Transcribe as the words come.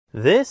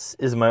This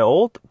is my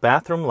old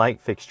bathroom light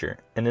fixture,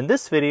 and in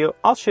this video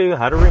I'll show you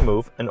how to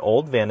remove an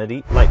old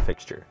vanity light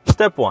fixture.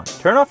 Step 1.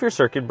 Turn off your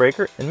circuit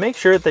breaker and make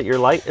sure that your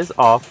light is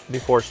off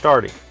before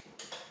starting.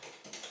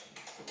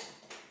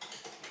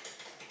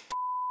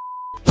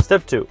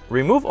 Step 2.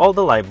 Remove all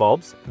the light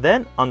bulbs.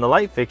 Then on the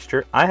light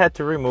fixture I had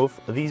to remove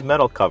these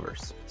metal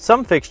covers.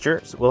 Some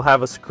fixtures will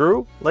have a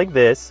screw like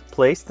this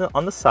placed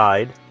on the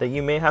side that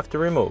you may have to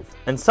remove,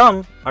 and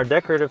some are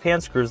decorative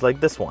hand screws like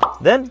this one.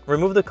 Then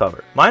remove the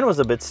cover. Mine was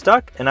a bit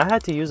stuck and I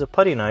had to use a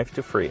putty knife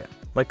to free it.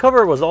 My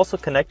cover was also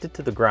connected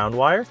to the ground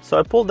wire, so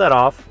I pulled that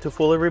off to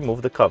fully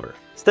remove the cover.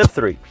 Step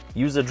 3.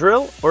 Use a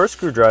drill or a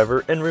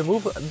screwdriver and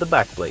remove the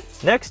back plate.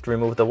 Next,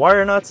 remove the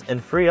wire nuts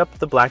and free up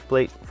the black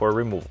plate for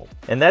removal.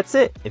 And that's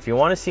it. If you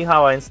want to see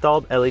how I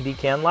installed LED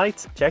can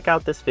lights, check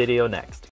out this video next.